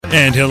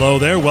And hello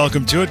there.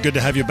 Welcome to it. Good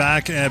to have you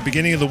back at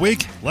beginning of the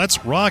week.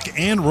 Let's rock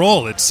and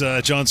roll. It's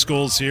John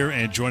Scholes here,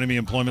 and joining me,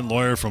 employment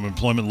lawyer from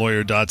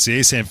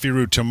employmentlawyer.ca,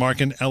 Samfiru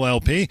Tamarkin,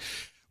 LLP,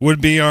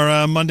 would be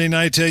our Monday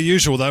night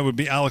usual. That would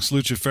be Alex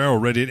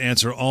Lucifero, ready to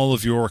answer all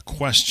of your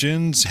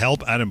questions.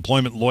 Help at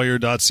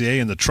employmentlawyer.ca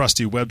and the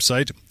trusty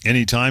website.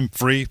 Anytime,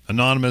 free,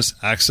 anonymous,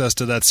 access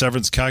to that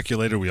severance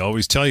calculator. We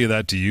always tell you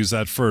that, to use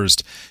that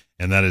first.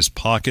 And that is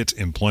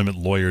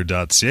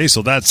pocketemploymentlawyer.ca.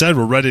 So that said,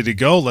 we're ready to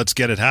go. Let's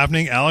get it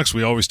happening. Alex,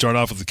 we always start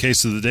off with the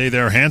case of the day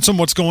there. Handsome,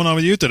 what's going on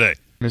with you today?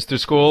 Mr.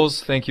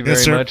 Scholes, thank you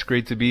very much.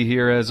 Great to be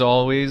here as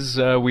always.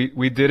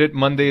 We did it.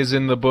 Monday is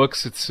in the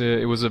books.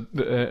 It was a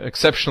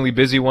exceptionally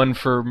busy one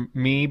for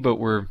me, but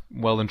we're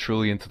well and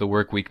truly into the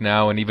work week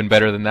now. And even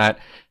better than that,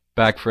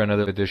 back for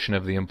another edition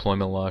of the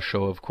Employment Law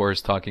Show, of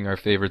course, talking our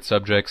favorite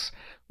subjects,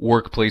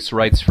 workplace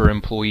rights for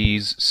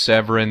employees,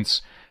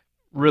 severance,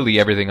 really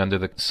everything under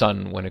the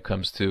sun when it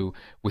comes to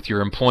with your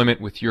employment,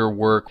 with your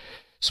work.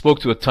 Spoke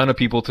to a ton of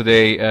people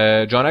today.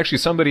 John, actually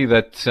somebody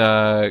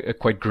that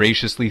quite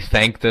graciously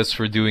thanked us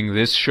for doing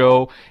this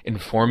show,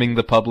 informing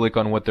the public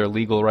on what their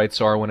legal rights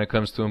are when it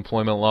comes to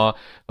employment law.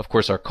 Of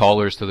course, our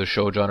callers to the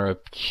show, John, are a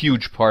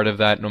huge part of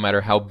that, no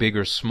matter how big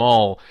or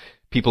small.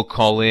 People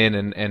call in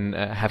and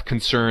have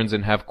concerns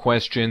and have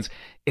questions.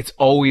 It's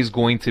always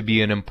going to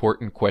be an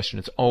important question.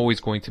 It's always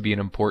going to be an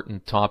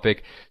important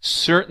topic.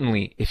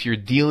 Certainly, if you're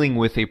dealing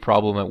with a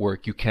problem at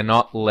work, you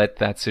cannot let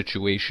that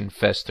situation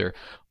fester.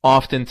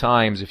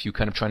 Oftentimes, if you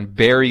kind of try and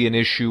bury an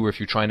issue, or if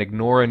you try and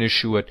ignore an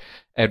issue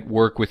at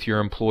work with your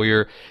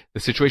employer,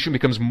 the situation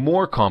becomes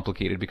more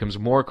complicated, becomes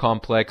more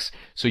complex.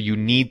 So you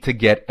need to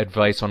get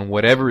advice on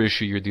whatever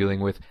issue you're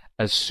dealing with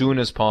as soon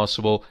as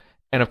possible.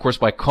 And of course,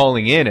 by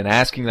calling in and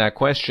asking that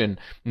question,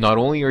 not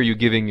only are you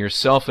giving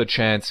yourself a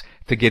chance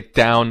to get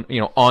down,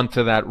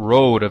 onto that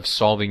road of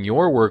solving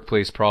your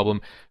workplace problem,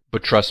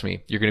 but trust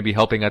me, you're going to be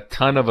helping a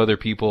ton of other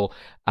people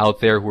out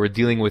there who are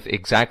dealing with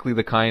exactly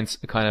the kind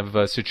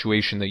of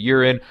situation that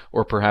you're in,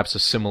 or perhaps a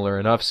similar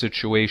enough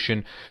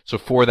situation. So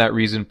for that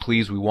reason,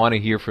 please, we want to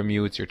hear from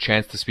you. It's your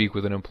chance to speak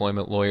with an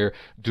employment lawyer.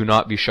 Do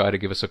not be shy to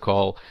give us a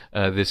call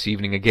this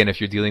evening. Again,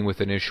 if you're dealing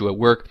with an issue at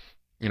work,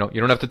 you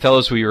don't have to tell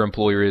us who your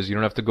employer is. You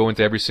don't have to go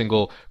into every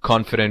single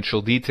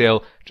confidential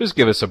detail. Just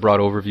give us a broad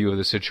overview of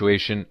the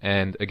situation.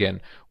 And again,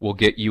 we'll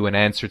get you an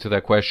answer to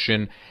that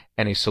question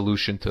and a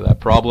solution to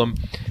that problem.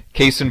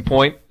 Case in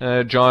point,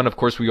 John, of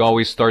course, we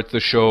always start the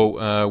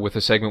show with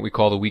a segment we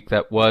call the week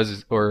that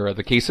was, or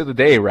the case of the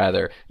day,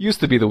 rather.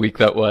 Used to be the week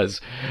that was.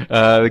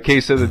 The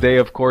case of the day,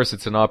 of course,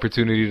 it's an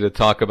opportunity to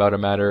talk about a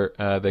matter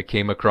that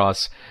came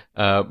across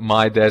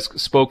my desk.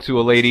 Spoke to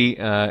a lady,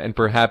 and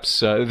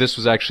perhaps this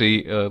was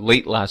actually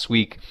late last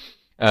week,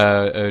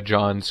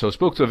 John. So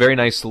spoke to a very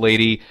nice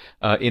lady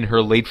in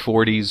her late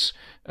 40s,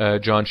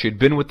 John. She had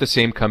been with the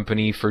same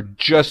company for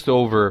just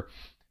over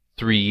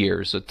 3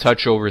 years, a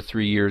touch over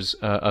 3 years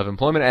of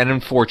employment. And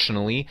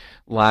unfortunately,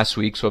 last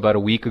week, so about a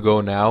week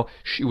ago now,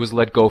 she was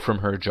let go from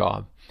her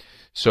job.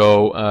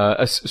 So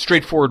a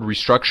straightforward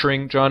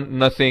restructuring, John.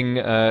 Nothing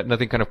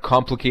kind of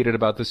complicated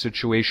about the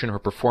situation. Her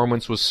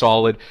performance was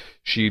solid.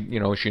 She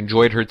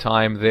enjoyed her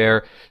time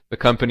there. The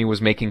company was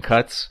making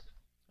cuts.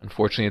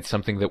 Unfortunately, it's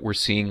something that we're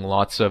seeing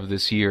lots of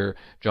this year,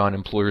 John.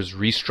 Employers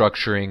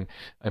restructuring,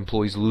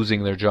 employees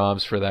losing their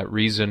jobs for that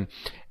reason.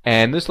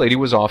 And this lady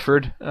was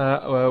offered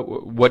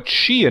what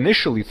she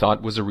initially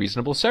thought was a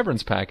reasonable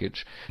severance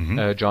package.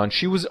 Mm-hmm. John,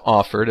 she was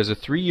offered, as a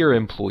 3-year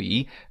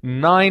employee,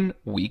 9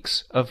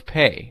 weeks of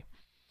pay.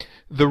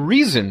 The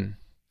reason,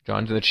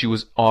 John, that she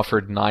was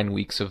offered 9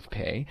 weeks of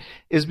pay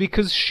is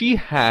because she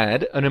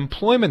had an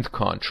employment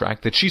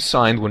contract that she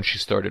signed when she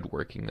started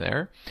working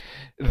there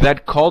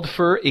that called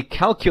for a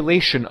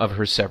calculation of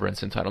her severance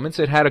entitlements.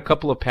 It had a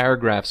couple of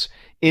paragraphs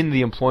in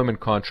the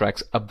employment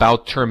contracts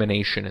about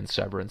termination and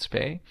severance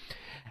pay.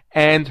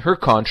 And her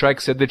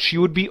contract said that she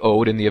would be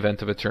owed, in the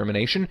event of a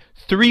termination,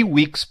 3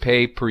 weeks'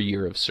 pay per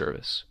year of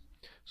service.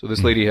 So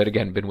this lady had,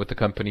 again, been with the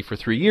company for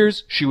 3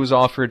 years. She was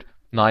offered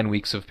 9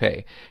 weeks of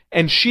pay.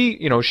 And she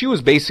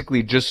was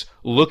basically just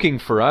looking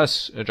for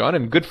us, John,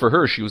 and good for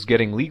her. She was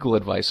getting legal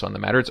advice on the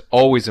matter. It's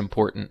always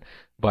important,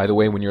 by the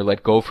way, when you're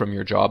let go from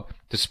your job,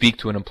 to speak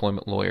to an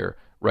employment lawyer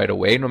right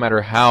away. No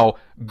matter how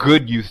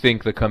good you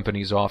think the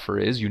company's offer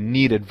is, you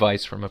need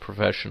advice from a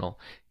professional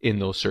in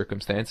those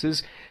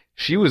circumstances.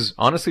 She was,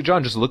 honestly,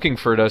 John, just looking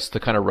for us to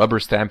kind of rubber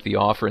stamp the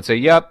offer and say,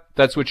 yep,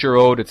 that's what you're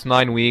owed. It's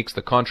 9 weeks.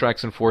 The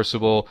contract's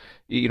enforceable.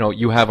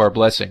 You have our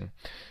blessing,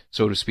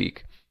 so to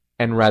speak.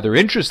 And rather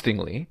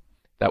interestingly,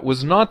 that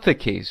was not the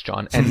case,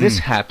 John. And this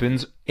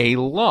happens a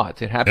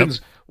lot. It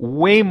happens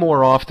way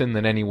more often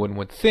than anyone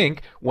would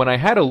think. When I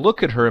had a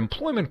look at her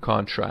employment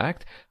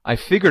contract, I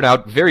figured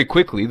out very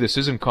quickly, this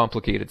isn't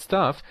complicated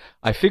stuff,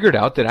 I figured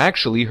out that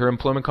actually her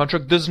employment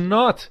contract does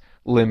not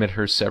limit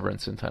her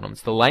severance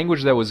entitlements. The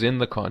language that was in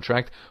the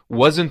contract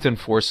wasn't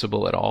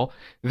enforceable at all.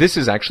 This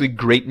is actually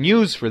great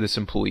news for this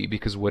employee,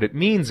 because what it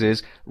means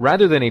is,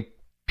 rather than a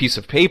piece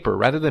of paper,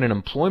 rather than an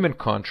employment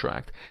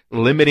contract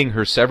limiting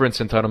her severance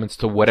entitlements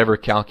to whatever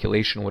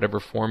calculation, whatever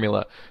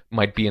formula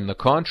might be in the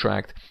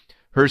contract,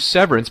 her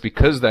severance,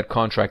 because that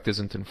contract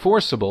isn't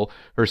enforceable,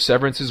 her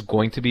severance is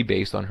going to be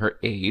based on her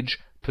age,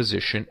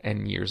 position,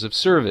 and years of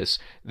service.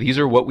 These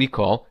are what we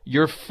call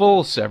your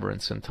full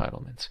severance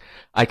entitlements.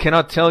 I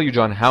cannot tell you,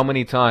 John, how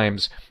many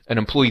times an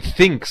employee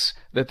thinks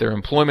that their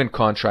employment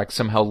contract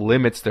somehow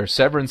limits their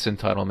severance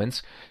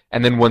entitlements,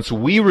 and then once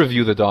we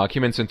review the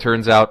documents, it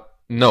turns out,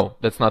 no,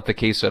 that's not the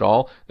case at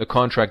all. The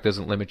contract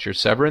doesn't limit your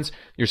severance.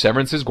 Your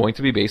severance is going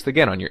to be based,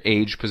 again, on your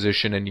age,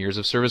 position, and years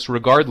of service,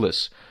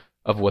 regardless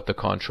of what the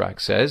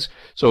contract says.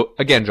 So,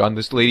 again, John,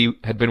 this lady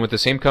had been with the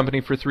same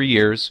company for 3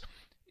 years.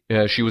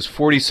 She was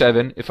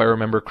 47, if I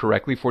remember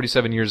correctly,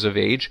 47 years of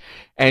age,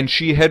 and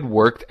she had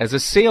worked as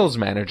a sales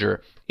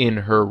manager in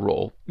her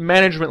role.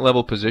 Management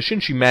level position.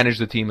 She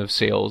managed a team of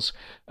sales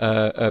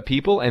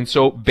people, and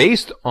so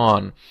based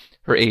on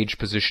her age,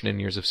 position, and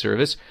years of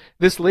service,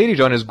 this lady,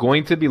 John, is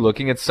going to be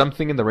looking at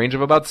something in the range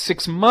of about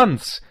 6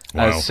 months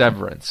as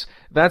severance.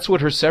 That's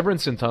what her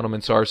severance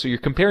entitlements are. So you're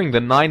comparing the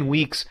 9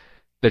 weeks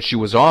that she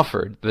was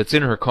offered, that's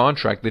in her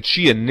contract, that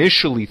she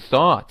initially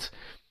thought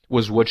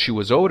was what she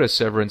was owed as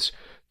severance,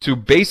 to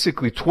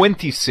basically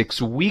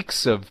 26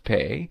 weeks of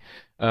pay,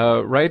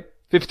 right?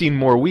 17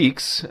 more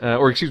weeks,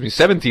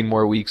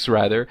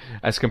 rather,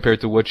 as compared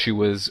to what she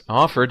was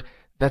offered.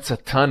 That's a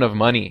ton of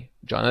money,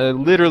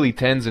 John. Literally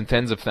tens and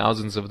tens of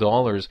thousands of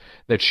dollars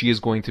that she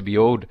is going to be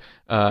owed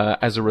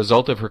as a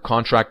result of her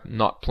contract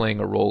not playing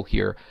a role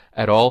here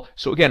at all.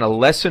 So again, a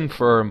lesson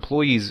for our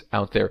employees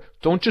out there.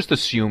 Don't just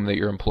assume that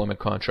your employment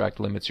contract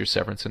limits your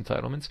severance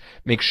entitlements.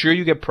 Make sure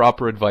you get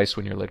proper advice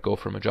when you're let go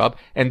from a job.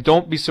 And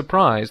don't be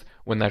surprised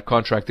when that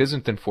contract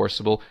isn't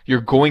enforceable.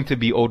 You're going to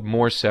be owed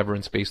more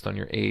severance based on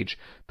your age,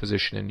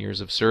 position, and years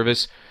of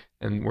service.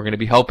 And we're going to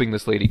be helping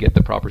this lady get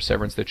the proper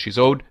severance that she's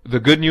owed. The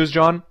good news,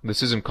 John,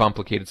 this isn't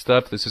complicated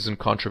stuff. This isn't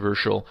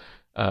controversial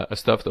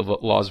stuff. The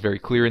law is very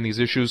clear in these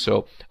issues.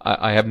 So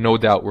I have no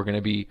doubt we're going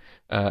to be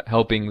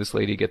helping this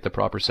lady get the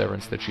proper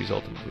severance that she's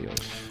ultimately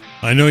owed.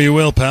 I know you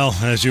will, pal,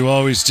 as you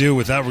always do.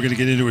 With that, we're going to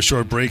get into a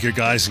short break here,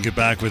 guys, and get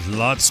back with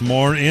lots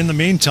more. In the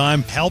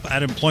meantime,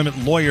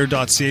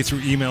 help@employmentlawyer.ca through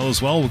email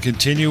as well. We'll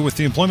continue with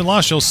the Employment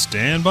Law Show.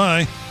 Stand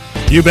by.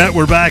 You bet.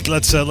 We're back.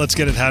 Let's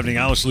get it happening.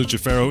 Alex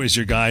Lucifero is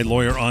your guy,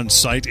 lawyer on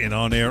site and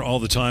on air all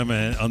the time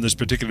on this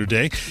particular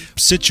day.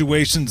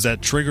 Situations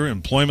that trigger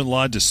employment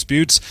law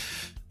disputes.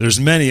 There's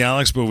many,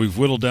 Alex, but we've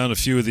whittled down a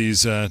few of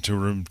these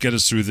to get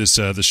us through this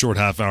the short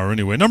half hour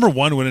anyway. Number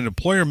one, when an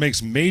employer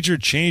makes major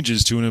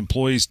changes to an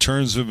employee's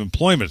terms of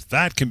employment,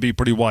 that can be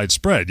pretty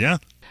widespread, yeah?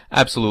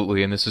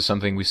 Absolutely, and this is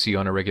something we see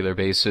on a regular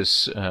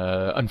basis.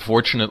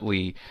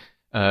 Unfortunately,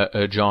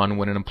 John,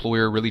 when an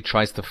employer really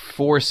tries to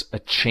force a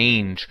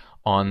change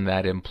on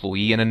that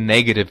employee, and a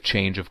negative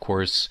change, of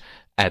course,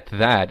 at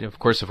that. Of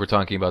course, if we're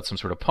talking about some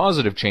sort of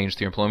positive change to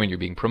your employment, you're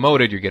being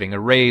promoted, you're getting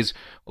a raise.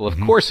 Well, of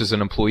course, as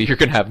an employee, you're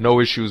going to have no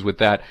issues with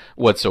that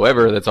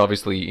whatsoever. That's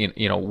obviously,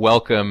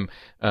 welcome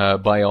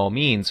by all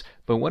means.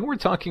 But when we're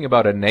talking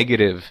about a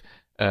negative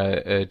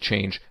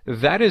change,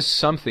 that is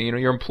something,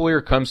 your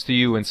employer comes to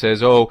you and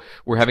says, oh,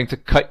 we're having to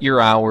cut your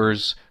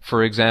hours,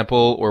 for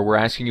example, or we're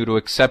asking you to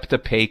accept a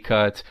pay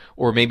cut,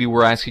 or maybe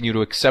we're asking you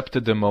to accept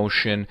a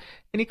demotion.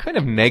 Any kind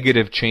of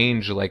negative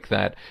change like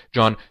that,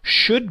 John,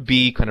 should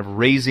be kind of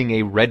raising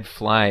a red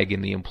flag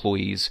in the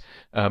employee's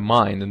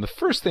mind. And the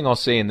first thing I'll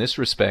say in this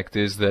respect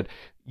is that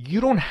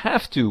you don't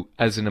have to,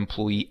 as an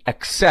employee,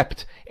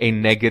 accept a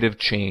negative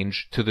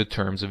change to the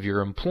terms of your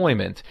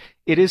employment.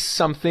 It is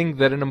something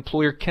that an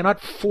employer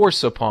cannot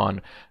force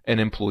upon an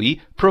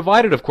employee,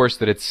 provided, of course,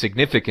 that it's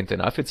significant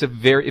enough. If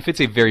it's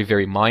a very,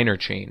 very minor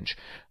change,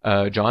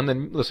 John,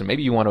 then listen,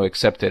 maybe you want to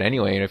accept it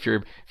anyway. And if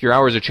your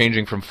hours are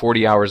changing from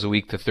 40 hours a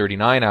week to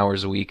 39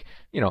 hours a week,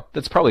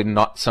 that's probably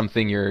not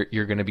something you're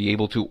going to be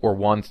able to or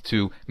want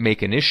to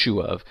make an issue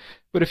of.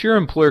 But if your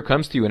employer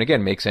comes to you and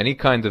again makes any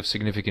kind of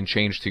significant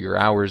change to your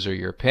hours or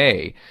your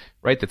pay,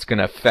 right, that's going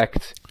to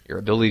affect your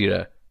ability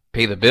to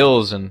pay the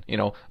bills and,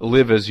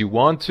 live as you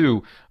want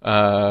to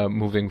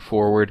moving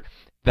forward,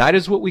 that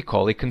is what we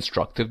call a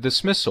constructive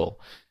dismissal.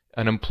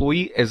 An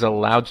employee is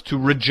allowed to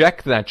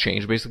reject that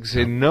change, basically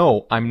say,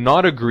 no, I'm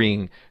not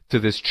agreeing to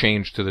this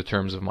change to the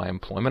terms of my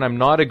employment. I'm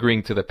not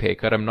agreeing to the pay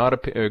cut. I'm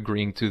not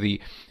agreeing to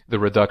the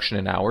reduction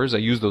in hours. I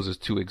use those as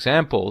two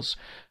examples.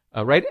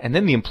 Right? And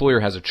then the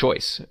employer has a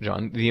choice,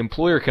 John. The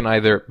employer can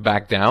either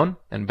back down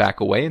and back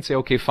away and say,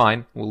 okay,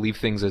 fine, we'll leave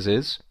things as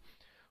is.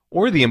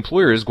 Or the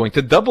employer is going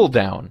to double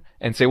down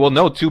and say, well,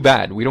 no, too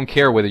bad. We don't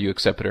care whether you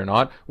accept it or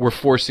not. We're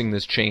forcing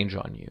this change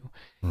on you.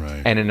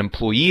 Right. And an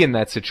employee in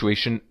that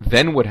situation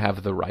then would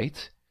have the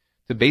right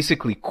to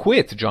basically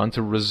quit, John,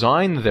 to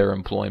resign their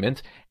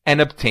employment and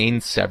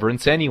obtain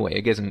severance anyway.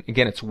 Again,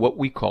 it's what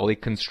we call a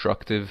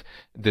constructive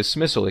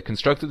dismissal. A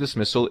constructive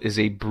dismissal is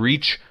a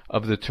breach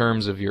of the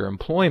terms of your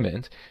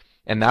employment,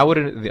 and that would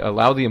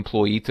allow the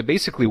employee to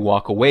basically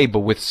walk away,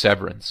 but with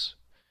severance,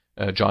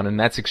 John. And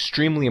that's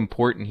extremely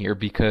important here,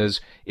 because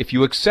if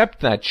you accept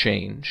that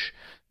change,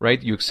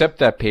 right, you accept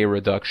that pay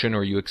reduction,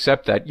 or you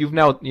accept that, you've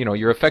now,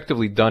 you're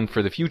effectively done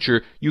for the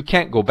future. You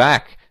can't go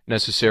back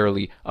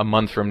necessarily a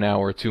month from now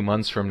or 2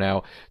 months from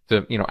now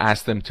to,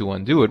 ask them to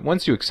undo it.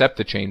 Once you accept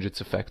the change,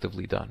 it's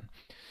effectively done.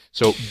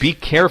 So be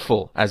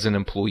careful as an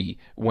employee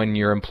when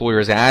your employer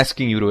is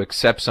asking you to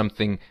accept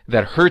something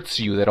that hurts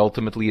you, that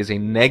ultimately is a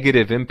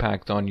negative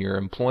impact on your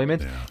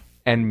employment. Yeah.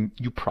 And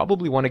you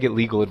probably want to get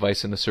legal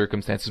advice in the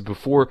circumstances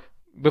before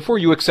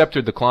you accept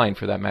or decline,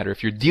 for that matter.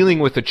 If you're dealing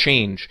with a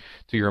change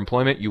to your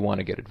employment, you want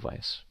to get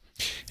advice.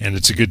 And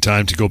it's a good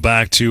time to go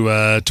back to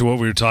what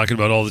we were talking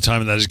about all the time,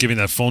 and that is giving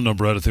that phone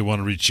number out if they want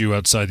to reach you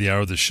outside the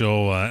hour of the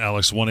show.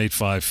 Alex,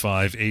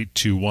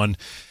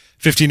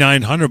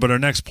 1-855-821-5900. But our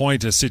next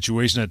point, a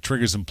situation that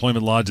triggers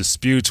employment law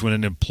disputes when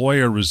an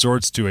employer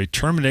resorts to a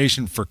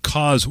termination for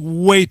cause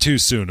way too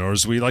soon, or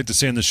as we like to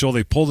say in the show,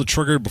 they pull the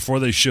trigger before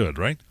they should,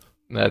 right?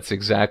 That's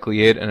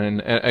exactly it.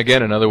 And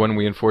again, another one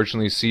we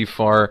unfortunately see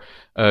far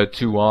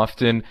too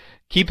often.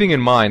 Keeping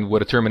in mind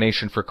what a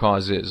termination for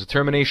cause is. A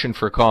termination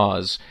for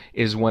cause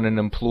is when an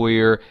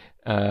employer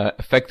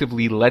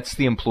effectively lets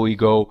the employee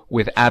go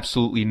with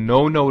absolutely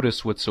no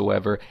notice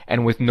whatsoever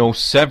and with no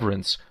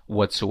severance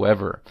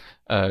whatsoever,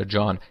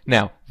 John.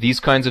 Now,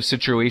 these kinds of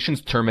situations,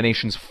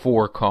 terminations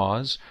for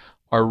cause,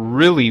 are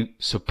really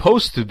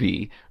supposed to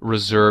be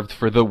reserved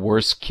for the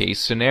worst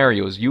case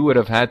scenarios. You would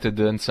have had to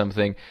done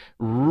something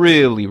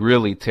really,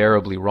 really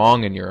terribly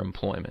wrong in your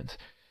employment,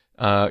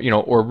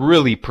 or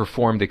really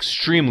performed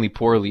extremely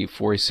poorly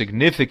for a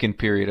significant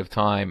period of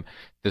time,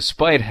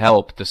 despite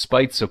help,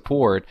 despite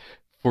support,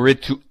 for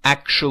it to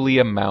actually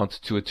amount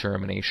to a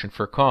termination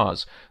for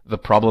cause. The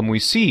problem we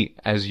see,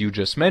 as you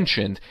just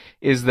mentioned,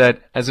 is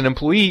that as an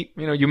employee,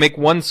 you make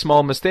one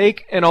small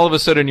mistake and all of a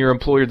sudden your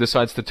employer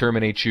decides to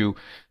terminate you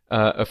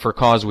for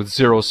cause with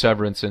zero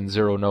severance and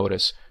zero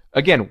notice.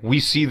 Again, we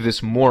see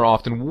this more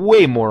often,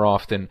 way more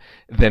often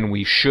than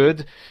we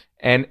should,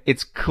 and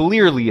it's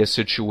clearly a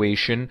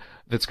situation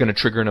that's going to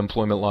trigger an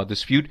employment law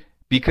dispute,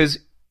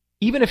 because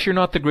even if you're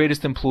not the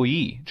greatest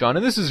employee, John,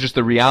 and this is just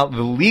the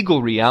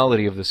legal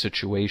reality of the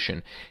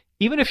situation,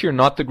 even if you're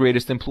not the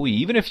greatest employee,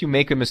 even if you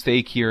make a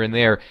mistake here and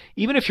there,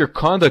 even if your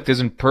conduct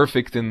isn't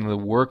perfect in the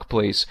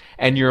workplace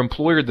and your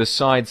employer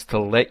decides to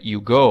let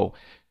you go,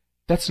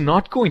 that's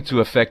not going to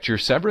affect your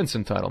severance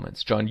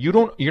entitlements, John.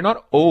 You're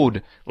not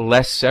owed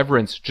less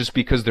severance just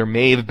because there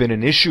may have been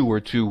an issue or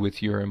two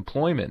with your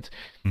employment.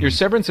 Mm-hmm. Your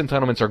severance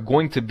entitlements are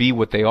going to be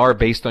what they are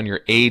based on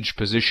your age,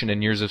 position,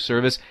 and years of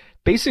service,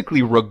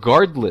 basically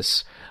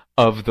regardless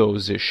of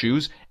those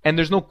issues. And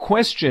there's no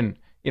question,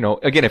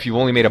 again, if you've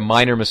only made a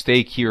minor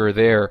mistake here or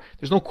there,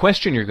 there's no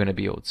question you're going to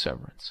be owed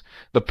severance.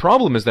 The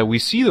problem is that we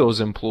see those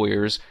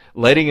employers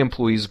letting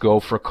employees go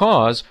for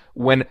cause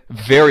when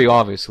very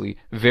obviously,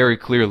 very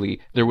clearly,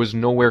 there was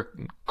nowhere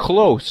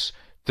close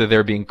to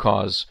there being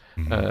cause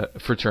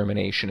for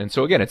termination. And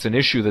so again, it's an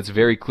issue that's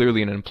very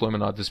clearly an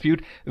employment law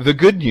dispute. The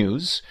good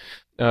news,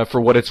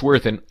 for what it's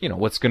worth, and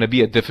what's going to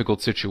be a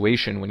difficult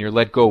situation when you're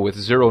let go with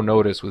zero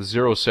notice, with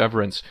zero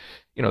severance,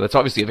 that's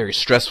obviously a very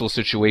stressful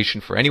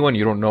situation for anyone.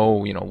 You don't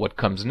know, what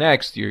comes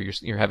next.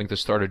 You're having to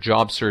start a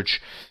job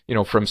search,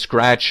 from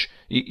scratch,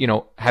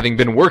 having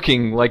been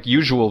working like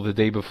usual the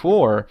day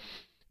before.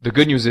 The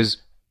good news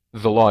is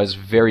the law is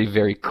very,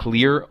 very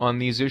clear on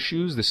these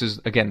issues. This is,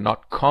 again,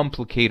 not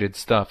complicated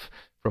stuff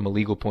from a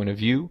legal point of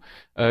view,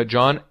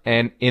 John.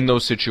 And in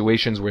those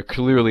situations where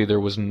clearly there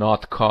was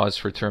not cause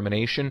for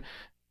termination,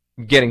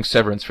 getting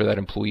severance for that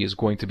employee is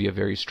going to be a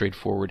very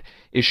straightforward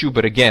issue.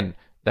 But again,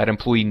 that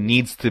employee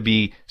needs to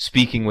be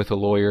speaking with a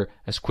lawyer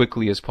as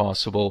quickly as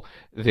possible.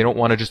 They don't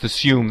want to just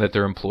assume that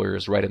their employer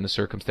is right in the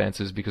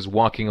circumstances, because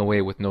walking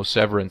away with no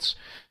severance,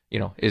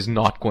 is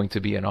not going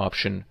to be an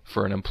option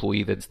for an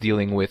employee that's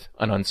dealing with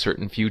an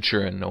uncertain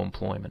future and no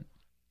employment.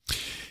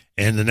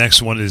 And the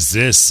next one is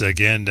this,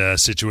 again,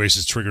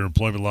 situations trigger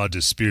employment law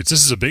disputes.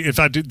 This is in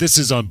fact, this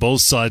is on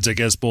both sides, I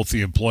guess, both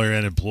the employer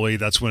and employee.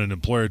 That's when an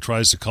employer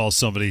tries to call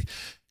somebody,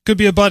 could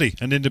be a buddy,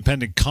 an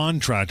independent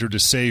contractor, to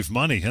save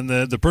money. And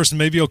the person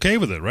may be okay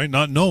with it, right?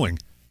 Not knowing.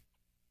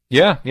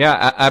 Yeah,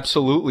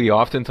 absolutely.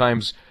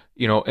 Oftentimes,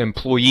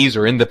 employees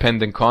or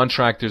independent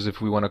contractors,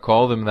 if we want to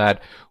call them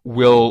that,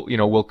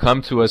 will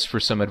come to us for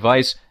some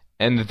advice.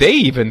 And they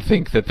even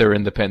think that they're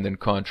independent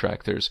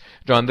contractors.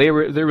 John, they're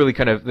really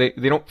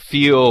they don't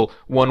feel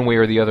one way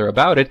or the other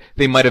about it.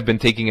 They might have been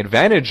taking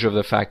advantage of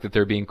the fact that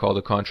they're being called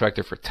a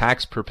contractor for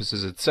tax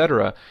purposes,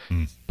 etc.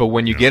 But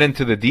when you get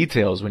into the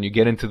details, when you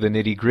get into the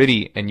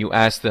nitty-gritty and you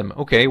ask them,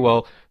 okay,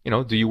 well,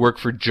 do you work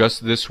for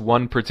just this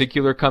one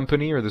particular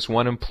company or this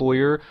one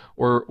employer,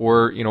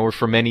 or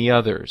for many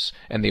others?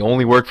 And they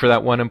only work for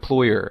that one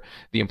employer.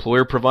 The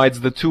employer provides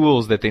the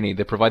tools that they need.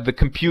 They provide the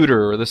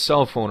computer or the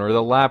cell phone or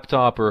the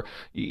laptop or,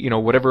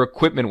 whatever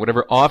equipment,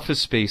 whatever office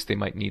space they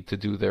might need to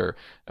do their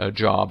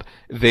job.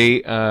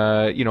 They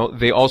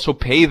also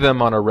pay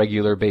them on a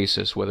regular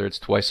basis, whether it's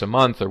twice a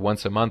month or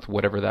once a month,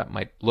 whatever that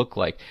might look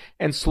like.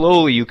 And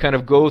slowly you kind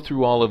of go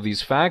through all of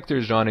these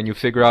factors, John, and you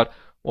figure out,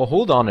 well,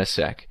 hold on a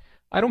sec.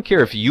 I don't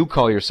care if you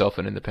call yourself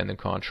an independent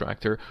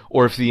contractor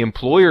or if the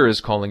employer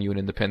is calling you an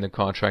independent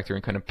contractor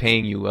and kind of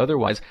paying you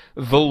otherwise.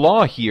 The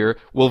law here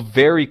will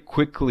very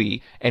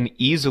quickly and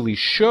easily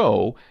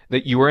show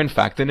that you are in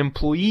fact an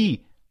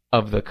employee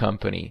of the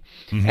company.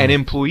 Mm-hmm. And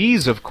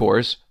employees, of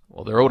course,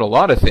 well, they're owed a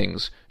lot of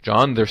things,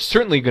 John. They're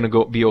certainly going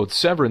to be owed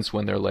severance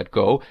when they're let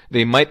go.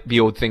 They might be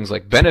owed things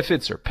like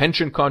benefits or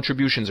pension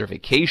contributions or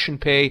vacation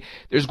pay.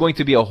 There's going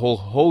to be a whole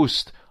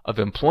host of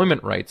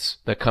employment rights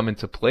that come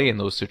into play in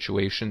those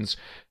situations,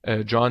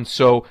 John.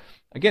 So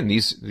again,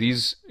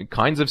 these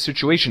kinds of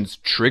situations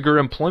trigger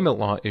employment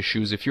law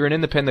issues. If you're an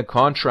independent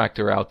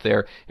contractor out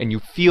there and you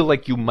feel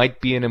like you might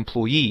be an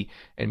employee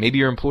and maybe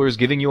your employer is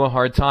giving you a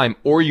hard time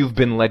or you've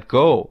been let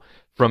go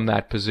from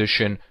that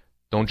position,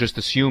 don't just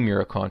assume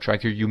you're a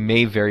contractor. You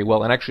may very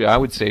well, and actually I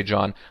would say,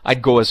 John,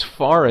 I'd go as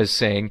far as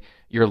saying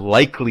you're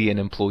likely an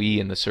employee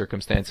in the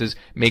circumstances.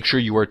 Make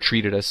sure you are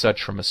treated as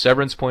such from a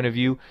severance point of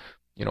view,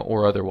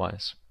 or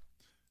otherwise.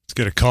 Let's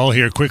get a call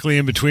here quickly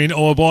in between.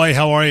 Oh boy,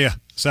 how are you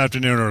this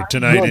afternoon or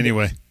tonight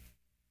anyway?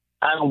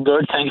 I'm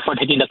good. Thank you for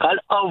taking the call.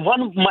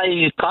 One of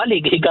my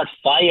colleague, he got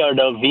fired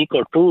a week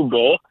or two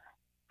ago,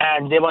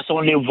 and there was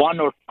only one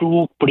or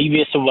two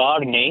previous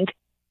warning,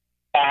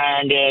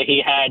 and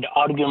he had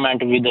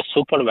argument with the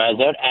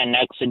supervisor, and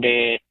next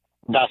day,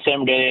 the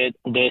same day,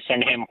 they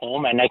sent him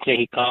home, and next day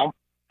he come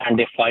and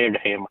they fired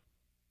him.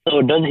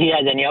 So does he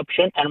have any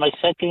option? And my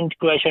second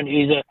question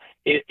is,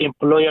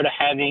 employer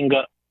having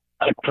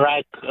a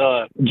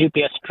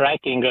GPS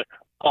tracking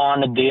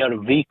on their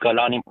vehicle,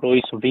 on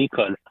employee's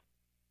vehicle.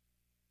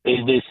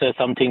 Is this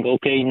something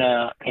okay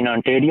in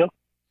Ontario?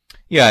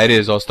 Yeah, it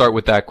is. I'll start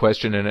with that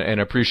question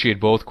and appreciate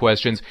both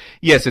questions.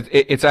 Yes,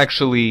 it's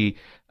actually,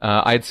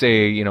 I'd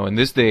say, in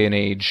this day and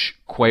age,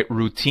 quite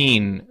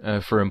routine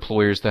for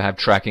employers to have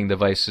tracking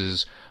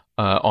devices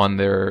on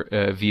their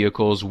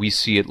vehicles. We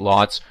see it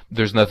lots.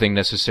 There's nothing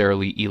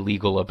necessarily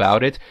illegal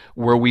about it.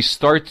 Where we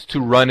start to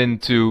run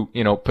into,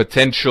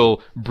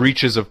 potential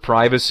breaches of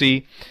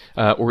privacy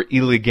or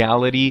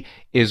illegality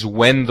is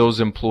when those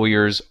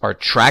employers are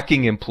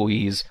tracking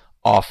employees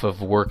off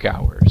of work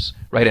hours,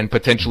 right? And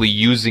potentially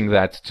using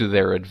that to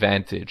their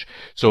advantage.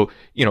 So,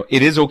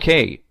 it is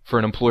okay for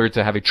an employer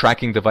to have a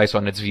tracking device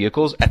on its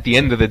vehicles. At the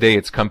end of the day,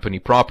 it's company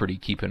property,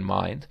 keep in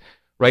mind.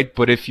 Right?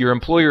 But if your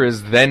employer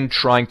is then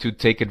trying to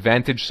take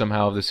advantage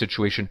somehow of the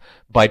situation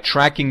by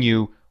tracking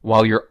you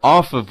while you're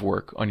off of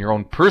work on your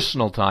own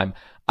personal time,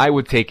 I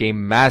would take a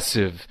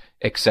massive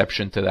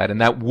exception to that. And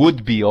that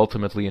would be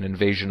ultimately an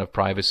invasion of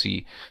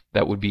privacy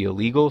that would be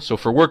illegal. So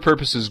for work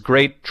purposes,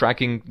 great.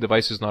 Tracking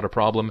device is not a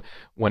problem.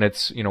 When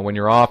it's, when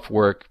you're off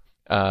work,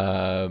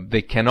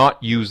 they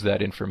cannot use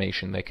that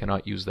information. They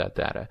cannot use that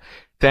data.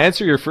 To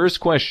answer your first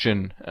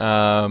question,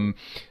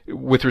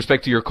 with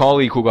respect to your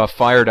colleague who got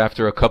fired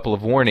after a couple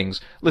of warnings,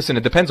 listen,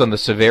 it depends on the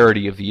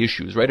severity of the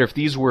issues, right? If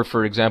these were,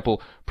 for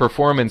example,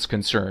 performance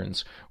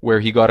concerns, where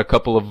he got a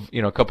couple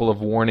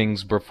of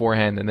warnings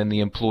beforehand, and then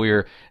the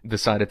employer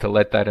decided to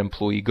let that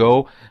employee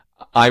go,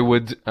 I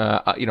would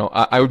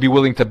be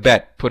willing to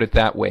bet, put it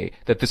that way,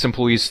 that this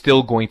employee is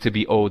still going to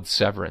be owed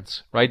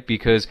severance, right?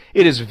 Because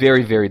it is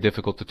very, very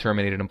difficult to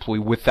terminate an employee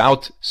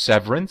without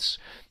severance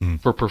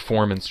for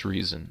performance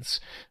reasons.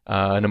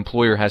 An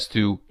employer has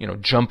to,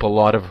 jump a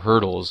lot of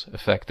hurdles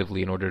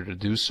effectively in order to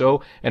do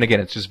so. And again,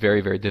 it's just very,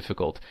 very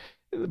difficult.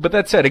 But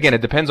that said, again, it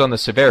depends on the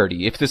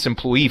severity. If this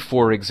employee,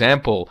 for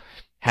example,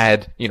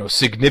 had,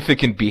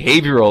 significant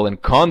behavioral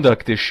and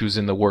conduct issues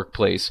in the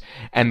workplace,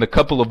 and the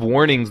couple of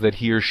warnings that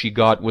he or she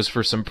got was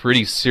for some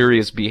pretty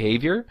serious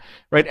behavior,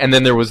 right? And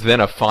then there was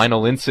then a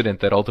final incident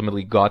that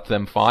ultimately got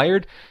them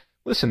fired.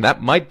 Listen,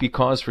 that might be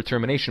cause for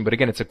termination, but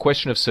again, it's a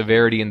question of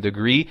severity and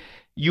degree.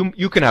 You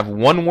can have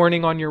one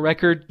warning on your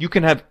record. You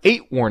can have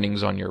 8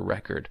 warnings on your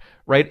record,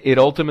 right? It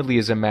ultimately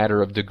is a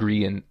matter of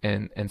degree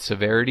and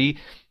severity.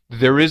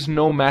 There is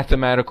no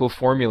mathematical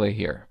formula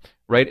here.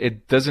 Right?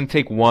 It doesn't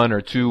take 1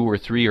 or 2 or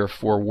 3 or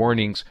 4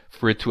 warnings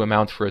for it to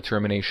amount for a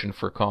termination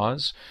for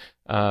cause.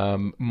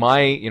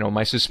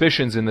 My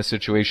suspicions in the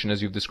situation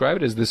as you've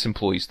described it is this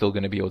employee is still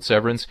going to be owed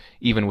severance,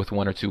 even with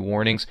 1 or 2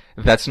 warnings.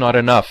 That's not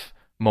enough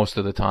most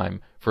of the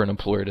time for an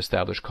employer to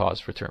establish cause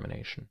for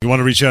termination. You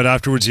want to reach out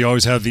afterwards, you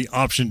always have the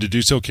option to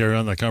do so. Carry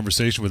on that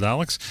conversation with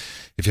Alex.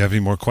 If you have any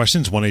more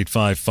questions,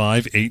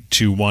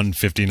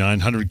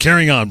 1-855-821-5900.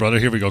 Carrying on, brother.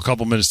 Here we go. A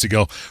couple minutes to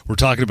go. We're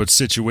talking about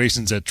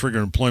situations that trigger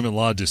employment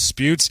law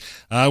disputes.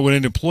 When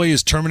an employee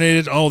is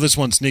terminated, this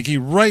one's sneaky,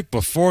 right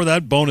before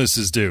that bonus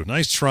is due.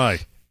 Nice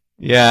try.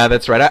 Yeah,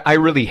 that's right. I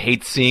really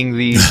hate seeing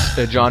these,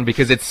 John,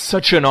 because it's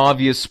such an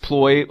obvious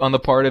ploy on the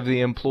part of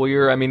the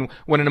employer. I mean,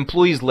 when an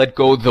employee is let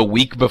go the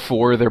week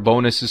before their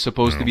bonus is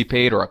supposed to be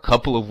paid, or a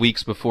couple of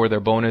weeks before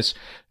their bonus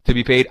to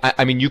be paid,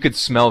 I mean, you could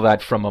smell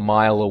that from a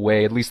mile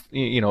away. At least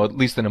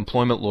an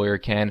employment lawyer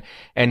can.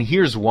 And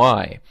here's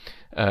why.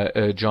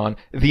 John,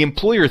 the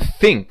employer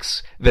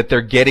thinks that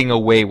they're getting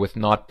away with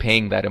not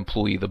paying that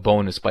employee the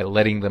bonus by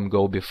letting them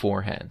go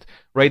beforehand,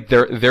 right?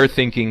 They're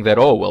thinking that,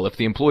 if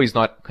the employee's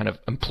not kind of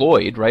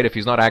employed, right? If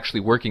he's not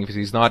actually working, if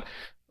he's not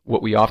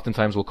what we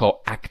oftentimes will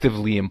call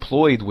actively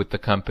employed with the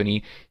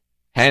company,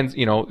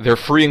 they're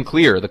free and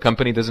clear. The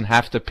company doesn't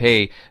have to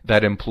pay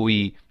that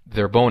employee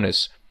their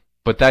bonus.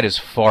 But that is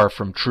far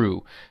from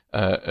true,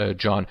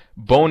 John.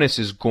 Bonus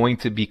is going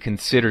to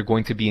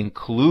be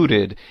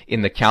included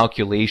in the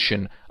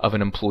calculation of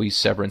an employee's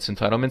severance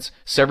entitlements.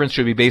 Severance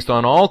should be based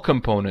on all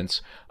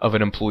components of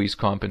an employee's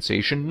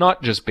compensation,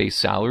 not just base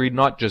salary,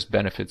 not just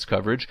benefits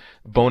coverage.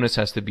 Bonus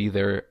has to be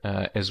there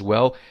as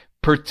well,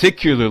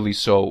 particularly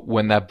so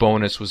when that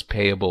bonus was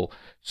payable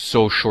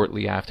so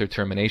shortly after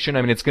termination.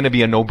 I mean, it's going to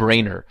be a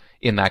no-brainer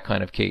in that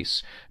kind of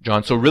case,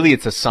 John. So really,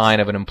 it's a sign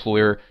of an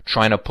employer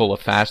trying to pull a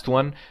fast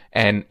one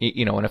and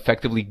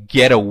effectively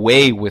get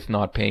away with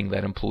not paying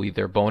that employee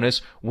their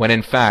bonus, when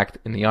in fact,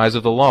 in the eyes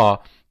of the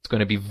law, it's going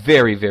to be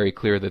very, very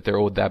clear that they're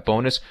owed that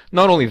bonus.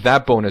 Not only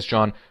that bonus,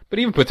 John, but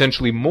even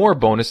potentially more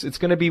bonus. It's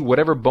going to be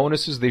whatever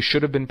bonuses they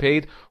should have been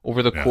paid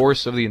over the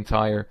course of the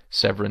entire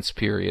severance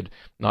period,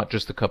 not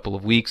just a couple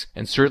of weeks,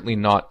 and certainly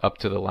not up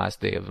to the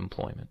last day of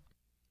employment.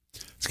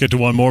 Let's get to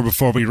one more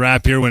before we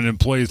wrap here. When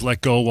employees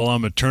let go while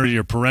on maternity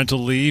or parental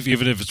leave,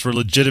 even if it's for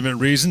legitimate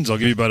reasons, I'll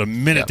give you about a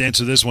minute to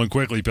answer this one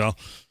quickly, pal.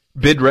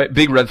 Big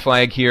red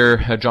flag here,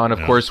 John.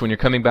 Of course, when you're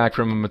coming back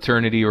from a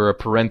maternity or a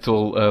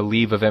parental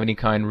leave of any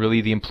kind,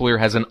 really, the employer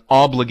has an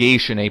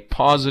obligation, a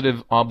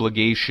positive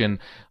obligation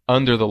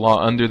under the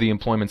law, under the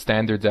Employment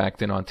Standards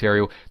Act in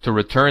Ontario, to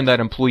return that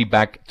employee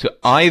back to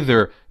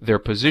either their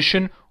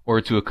position or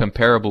to a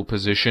comparable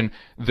position.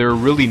 There are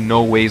really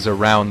no ways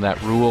around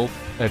that rule,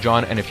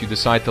 John, and if you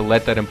decide to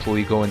let that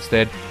employee go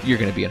instead, you're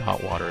going to be in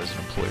hot water as an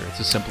employer.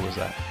 It's as simple as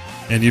that.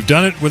 And you've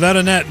done it without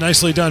a net.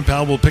 Nicely done,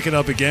 pal. We'll pick it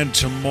up again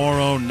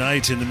tomorrow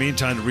night. In the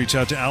meantime, to reach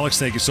out to Alex,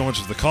 thank you so much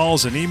for the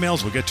calls and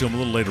emails. We'll get to him a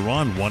little later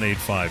on.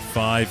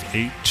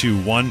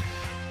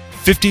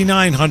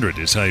 1-855-821-5900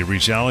 is how you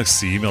reach Alex.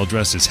 The email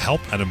address is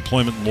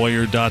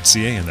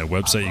help@employmentlawyer.ca, and that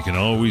website you can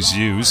always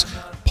use,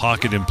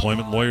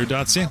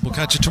 pocketemploymentlawyer.ca. We'll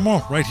catch you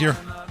tomorrow right here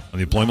on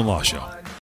the Employment Law Show.